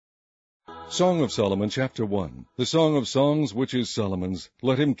Song of Solomon, chapter 1. The Song of Songs, which is Solomon's.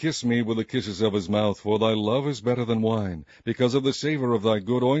 Let him kiss me with the kisses of his mouth, for thy love is better than wine. Because of the savor of thy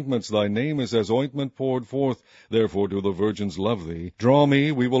good ointments, thy name is as ointment poured forth. Therefore do the virgins love thee. Draw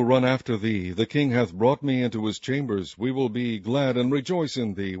me, we will run after thee. The king hath brought me into his chambers. We will be glad and rejoice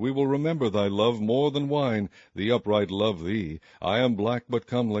in thee. We will remember thy love more than wine. The upright love thee. I am black but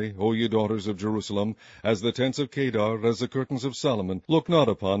comely, O ye daughters of Jerusalem, as the tents of Kedar, as the curtains of Solomon. Look not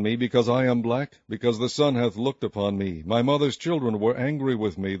upon me, because I am black, because the sun hath looked upon me. My mother's children were angry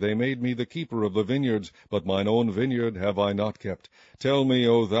with me. They made me the keeper of the vineyards, but mine own vineyard have I not kept. Tell me,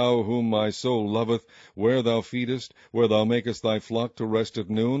 O thou whom my soul loveth, where thou feedest, where thou makest thy flock to rest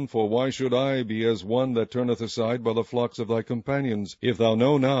at noon. For why should I be as one that turneth aside by the flocks of thy companions? If thou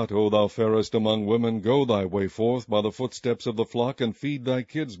know not, O thou fairest among women, go thy way forth by the footsteps of the flock, and feed thy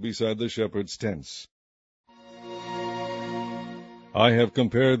kids beside the shepherd's tents. I have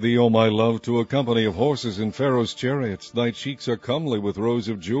compared thee, O my love, to a company of horses in Pharaoh's chariots. Thy cheeks are comely with rows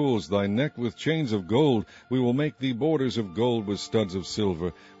of jewels, thy neck with chains of gold. We will make thee borders of gold with studs of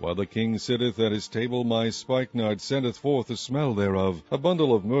silver. While the king sitteth at his table, my spikenard sendeth forth the smell thereof. A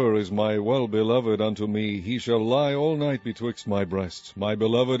bundle of myrrh is my well-beloved unto me. He shall lie all night betwixt my breasts. My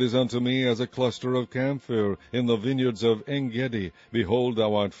beloved is unto me as a cluster of camphor in the vineyards of En-gedi. Behold,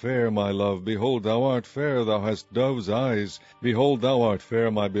 thou art fair, my love. Behold, thou art fair. Thou hast dove's eyes. Behold, thou art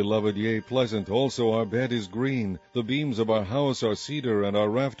fair, my beloved, yea, pleasant. Also our bed is green. The beams of our house are cedar, and our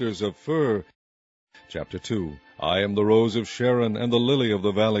rafters of fir. Chapter 2. I am the rose of Sharon, and the lily of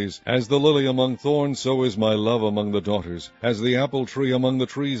the valleys. As the lily among thorns, so is my love among the daughters. As the apple tree among the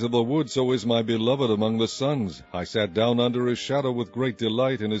trees of the wood, so is my beloved among the sons. I sat down under his shadow with great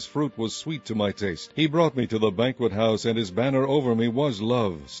delight, and his fruit was sweet to my taste. He brought me to the banquet house, and his banner over me was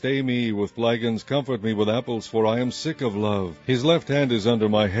love. Stay me with flagons, comfort me with apples, for I am sick of love. His left hand is under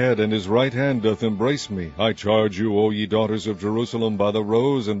my head, and his right hand doth embrace me. I charge you, O ye daughters of Jerusalem, by the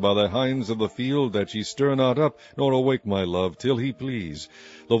roes and by the hinds of the field, that ye stir not up, nor awake my love, till he please.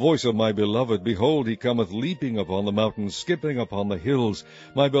 The voice of my beloved, behold, he cometh leaping upon the mountains, skipping upon the hills.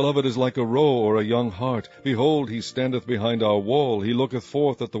 My beloved is like a roe or a young hart. Behold, he standeth behind our wall. He looketh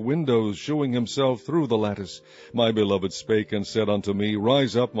forth at the windows, shewing himself through the lattice. My beloved spake and said unto me,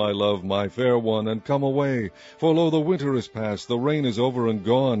 Rise up, my love, my fair one, and come away. For lo, the winter is past, the rain is over and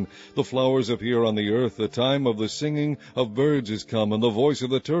gone. The flowers appear on the earth. The time of the singing of birds is come, and the voice of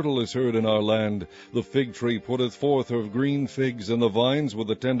the turtle is heard in our land. The fig tree putteth forth her green figs, and the vines with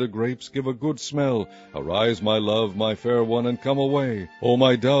the tender grapes give a good smell. Arise, my love, my fair one, and come away. O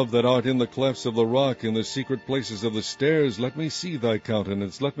my dove, that art in the clefts of the rock, in the secret places of the stairs, let me see thy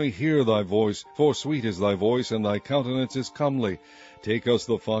countenance, let me hear thy voice. For sweet is thy voice, and thy countenance is comely. Take us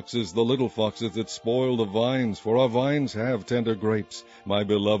the foxes, the little foxes that spoil the vines, for our vines have tender grapes. My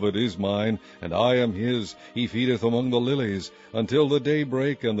beloved is mine, and I am his. He feedeth among the lilies. Until the day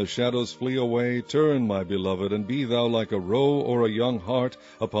break and the shadows flee away, turn, my beloved, and be thou like a roe or a young hart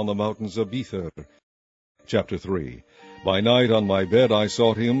upon the mountains of Bether. Chapter 3. By night on my bed I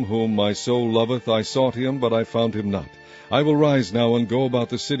sought him, whom my soul loveth. I sought him, but I found him not. I will rise now and go about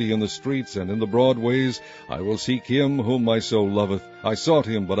the city in the streets and in the broad ways. I will seek him whom my soul loveth. I sought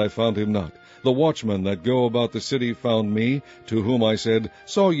him, but I found him not. The watchmen that go about the city found me, to whom I said,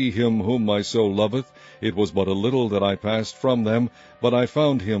 Saw ye him whom my soul loveth? It was but a little that I passed from them, but I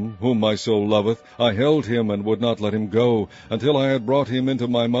found him whom my soul loveth. I held him and would not let him go, until I had brought him into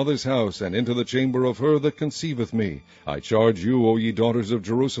my mother's house, and into the chamber of her that conceiveth me. I charge you, O ye daughters of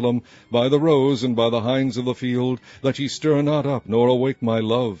Jerusalem, by the roes and by the hinds of the field, that ye stir not up, nor awake my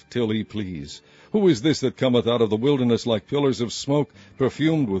love, till he please. Who is this that cometh out of the wilderness like pillars of smoke,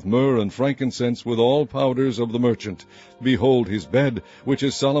 perfumed with myrrh and frankincense, with all powders of the merchant? Behold his bed, which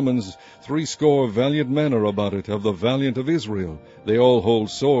is Solomon's. 80 valiant men are about it, of the valiant of Israel. They all hold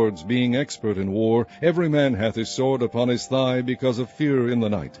swords, being expert in war. Every man hath his sword upon his thigh, because of fear in the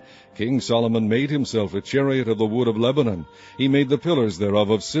night. King Solomon made himself a chariot of the wood of Lebanon. He made the pillars thereof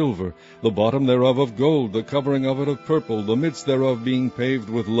of silver, the bottom thereof of gold, the covering of it of purple, the midst thereof being paved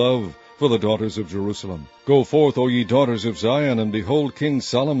with love, for the daughters of Jerusalem. Go forth, O ye daughters of Zion, and behold King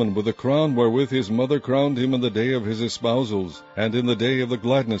Solomon with the crown wherewith his mother crowned him in the day of his espousals, and in the day of the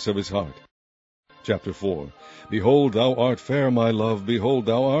gladness of his heart. Chapter 4. Behold, thou art fair, my love, behold,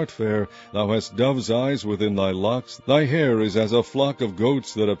 thou art fair. Thou hast dove's eyes within thy locks. Thy hair is as a flock of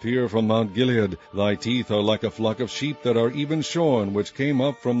goats that appear from Mount Gilead. Thy teeth are like a flock of sheep that are even shorn, which came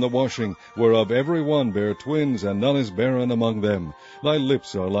up from the washing, whereof every one bare twins, and none is barren among them. Thy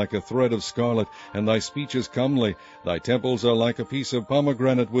lips are like a thread of scarlet, and thy speech is comely. Thy temples are like a piece of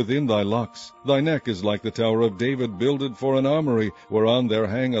pomegranate within thy locks. Thy neck is like the tower of David builded for an armory, whereon there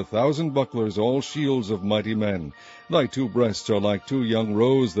hang 1,000 bucklers, all shields of mighty men. Thy two breasts are like two young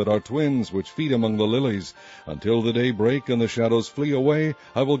roes that are twins, which feed among the lilies. Until the day break and the shadows flee away,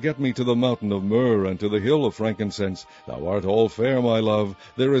 I will get me to the mountain of myrrh and to the hill of frankincense. Thou art all fair, my love,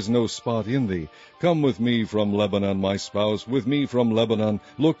 there is no spot in thee. Come with me from Lebanon, my spouse, with me from Lebanon.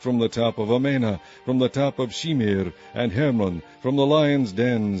 Look from the top of Amana, from the top of Shimir and Hermon, from the lions'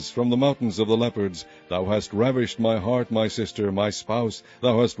 dens, from the mountains of the leopards. Thou hast ravished my heart, my sister, my spouse.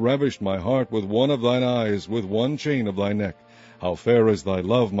 Thou hast ravished my heart with one of thine eyes, with one chain of thy neck. How fair is thy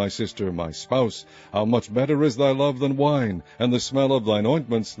love, my sister, my spouse! How much better is thy love than wine, and the smell of thine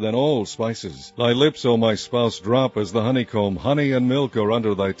ointments than all spices! Thy lips, O my spouse, drop as the honeycomb. Honey and milk are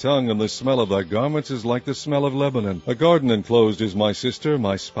under thy tongue, and the smell of thy garments is like the smell of Lebanon. A garden enclosed is my sister,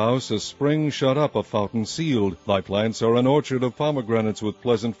 my spouse, a spring shut up, a fountain sealed. Thy plants are an orchard of pomegranates with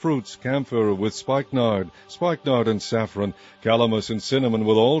pleasant fruits, camphor with spikenard and saffron, calamus and cinnamon,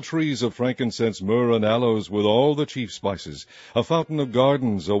 with all trees of frankincense, myrrh and aloes, with all the chief spices. A fountain of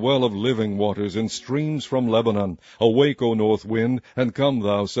gardens, a well of living waters, and streams from Lebanon. Awake, O north wind, and come,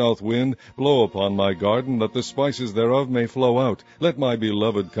 thou south wind, blow upon my garden, that the spices thereof may flow out. Let my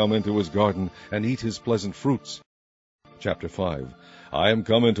beloved come into his garden, and eat his pleasant fruits. Chapter 5. I am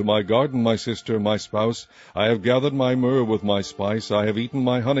come into my garden, my sister, my spouse. I have gathered my myrrh with my spice. I have eaten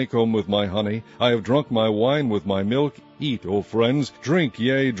my honeycomb with my honey. I have drunk my wine with my milk. Eat, O friends, drink,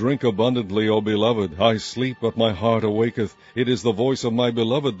 yea, drink abundantly, O beloved. I sleep, but my heart awaketh. It is the voice of my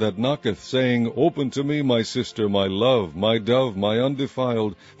beloved that knocketh, saying, Open to me, my sister, my love, my dove, my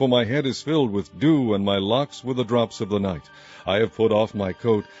undefiled, for my head is filled with dew, and my locks with the drops of the night. I have put off my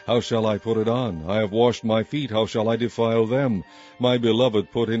coat, how shall I put it on? I have washed my feet, how shall I defile them? My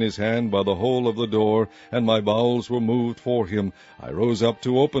beloved put in his hand by the hole of the door, and my bowels were moved for him. I rose up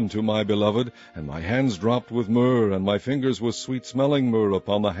to open to my beloved, and my hands dropped with myrrh, and my fingers with sweet-smelling myrrh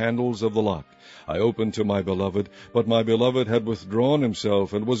upon the handles of the lock. I opened to my beloved, but my beloved had withdrawn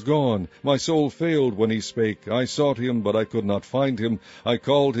himself, and was gone. My soul failed when he spake. I sought him, but I could not find him. I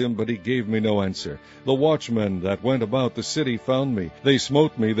called him, but he gave me no answer. The watchmen that went about the city found me. They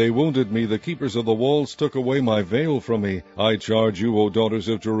smote me, they wounded me. The keepers of the walls took away my veil from me. I charge you, O daughters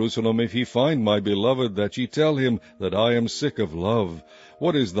of Jerusalem, if ye find my beloved, that ye tell him that I am sick of love.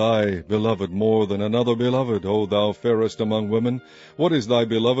 What is thy beloved more than another beloved, O thou fairest among women? What is thy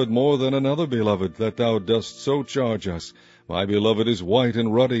beloved more than another beloved, that thou dost so charge us? My beloved is white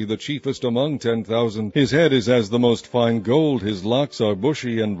and ruddy, the chiefest among 10,000. His head is as the most fine gold, his locks are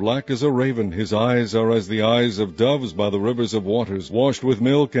bushy and black as a raven. His eyes are as the eyes of doves by the rivers of waters, washed with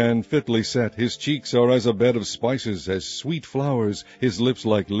milk and fitly set. His cheeks are as a bed of spices, as sweet flowers. His lips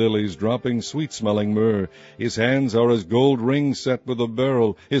like lilies, dropping sweet-smelling myrrh. His hands are as gold rings set with a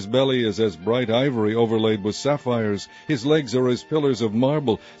beryl. His belly is as bright ivory overlaid with sapphires. His legs are as pillars of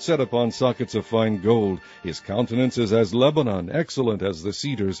marble, set upon sockets of fine gold. His countenance is as Lebanon, excellent as the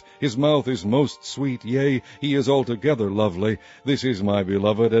cedars. His mouth is most sweet, yea, he is altogether lovely. This is my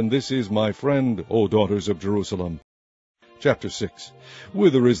beloved, and this is my friend, O daughters of Jerusalem. Chapter 6.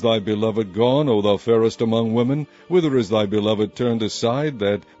 Whither is thy beloved gone, O thou fairest among women? Whither is thy beloved turned aside,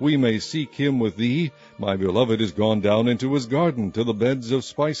 that we may seek him with thee? My beloved is gone down into his garden, to the beds of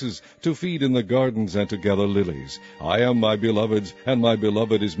spices, to feed in the gardens, and to gather lilies. I am my beloved's, and my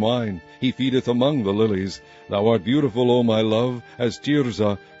beloved is mine. He feedeth among the lilies. Thou art beautiful, O my love, as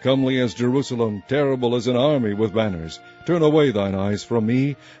Tirzah, comely as Jerusalem, terrible as an army with banners. Turn away thine eyes from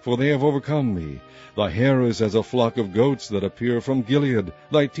me, for they have overcome me. Thy hair is as a flock of goats that appear from Gilead.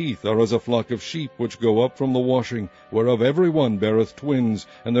 Thy teeth are as a flock of sheep which go up from the washing, whereof every one beareth twins,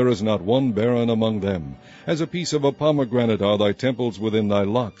 and there is not one barren among them. As a piece of a pomegranate are thy temples within thy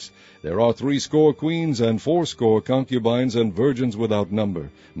locks. There are 80 queens, and 80 concubines, and virgins without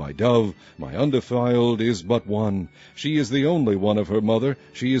number. My dove, my undefiled, is but one. She is the only one of her mother.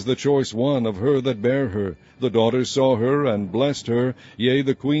 She is the choice one of her that bare her. The daughters saw her, and blessed her, yea,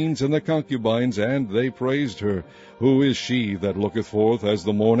 the queens and the concubines, and they praised her. Who is she that looketh forth as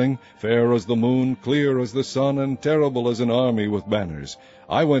the morning, fair as the moon, clear as the sun, and terrible as an army with banners?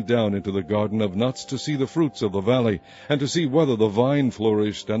 I went down into the garden of nuts to see the fruits of the valley, and to see whether the vine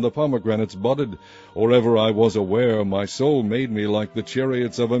flourished, and the pomegranates budded. Or ever I was aware, my soul made me like the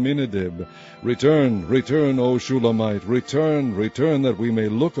chariots of Aminadab. Return, return, O Shulamite, return, return, that we may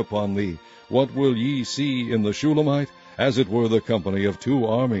look upon thee. What will ye see in the Shulamite? As it were the company of two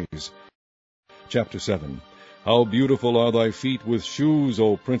armies. Chapter 7. How beautiful are thy feet with shoes,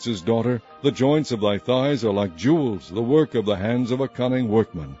 O prince's daughter! The joints of thy thighs are like jewels, the work of the hands of a cunning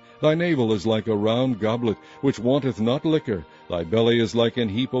workman. Thy navel is like a round goblet, which wanteth not liquor. Thy belly is like an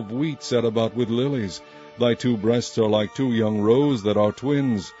heap of wheat set about with lilies. Thy two breasts are like two young roes that are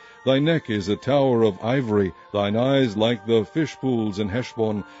twins. Thy neck is a tower of ivory, thine eyes like the fish pools in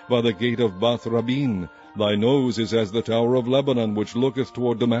Heshbon, by the gate of Bath Rabin. Thy nose is as the tower of Lebanon, which looketh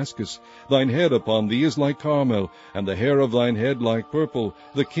toward Damascus. Thine head upon thee is like Carmel, and the hair of thine head like purple.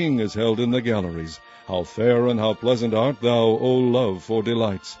 The king is held in the galleries. How fair and how pleasant art thou, O love, for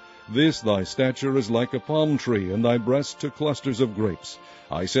delights! This thy stature is like a palm tree, and thy breasts to clusters of grapes.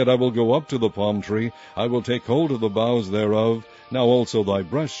 I said, I will go up to the palm tree, I will take hold of the boughs thereof. Now also thy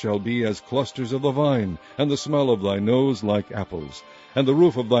breasts shall be as clusters of the vine, and the smell of thy nose like apples. And the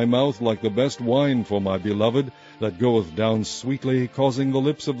roof of thy mouth like the best wine for my beloved, that goeth down sweetly, causing the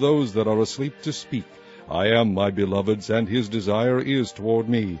lips of those that are asleep to speak. I am my beloved's, and his desire is toward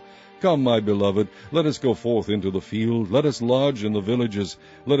me. Come, my beloved, let us go forth into the field, let us lodge in the villages,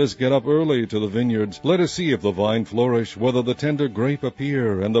 let us get up early to the vineyards, let us see if the vine flourish, whether the tender grape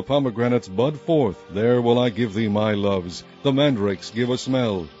appear, and the pomegranates bud forth. There will I give thee my loves. The mandrakes give a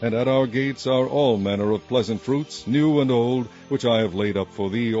smell, and at our gates are all manner of pleasant fruits, new and old, which I have laid up for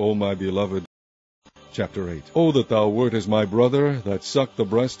thee, O my beloved. Chapter 8. O that thou wert as my brother, that sucked the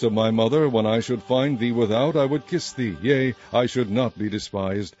breast of my mother. When I should find thee without, I would kiss thee. Yea, I should not be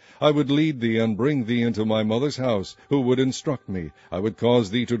despised. I would lead thee and bring thee into my mother's house, who would instruct me. I would cause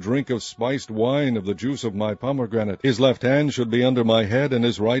thee to drink of spiced wine, of the juice of my pomegranate. His left hand should be under my head, and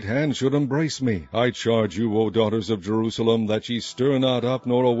his right hand should embrace me. I charge you, O daughters of Jerusalem, that ye stir not up,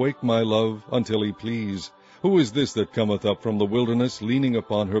 nor awake my love, until he please. Who is this that cometh up from the wilderness, leaning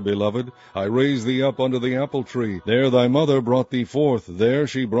upon her beloved? I raised thee up under the apple tree. There thy mother brought thee forth. There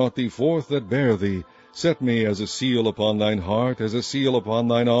she brought thee forth that bare thee. Set me as a seal upon thine heart, as a seal upon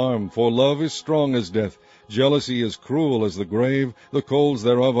thine arm. For love is strong as death. Jealousy is cruel as the grave. The coals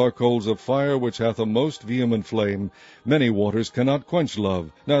thereof are coals of fire, which hath a most vehement flame. Many waters cannot quench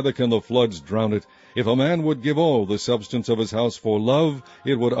love, neither can the floods drown it. If a man would give all the substance of his house for love,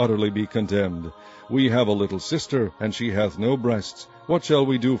 it would utterly be contemned. We have a little sister, and she hath no breasts. What shall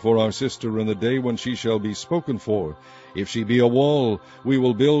we do for our sister in the day when she shall be spoken for? If she be a wall, we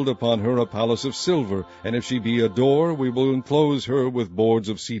will build upon her a palace of silver, and if she be a door, we will enclose her with boards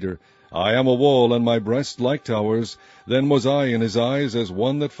of cedar. I am a wall, and my breasts like towers. Then was I in his eyes as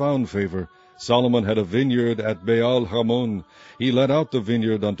one that found favor. Solomon had a vineyard at Baal-Hamon. He let out the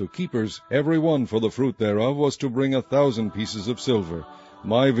vineyard unto keepers. Every one for the fruit thereof was to bring 1,000 pieces of silver.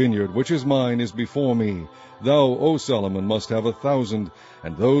 My vineyard, which is mine, is before me. Thou, O Solomon, must have 1,000,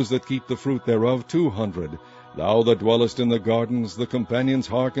 and those that keep the fruit thereof 200. Thou that dwellest in the gardens, the companions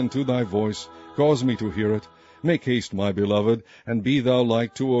hearken to thy voice. Cause me to hear it. Make haste, my beloved, and be thou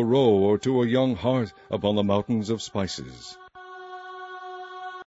like to a roe or to a young hart upon the mountains of spices.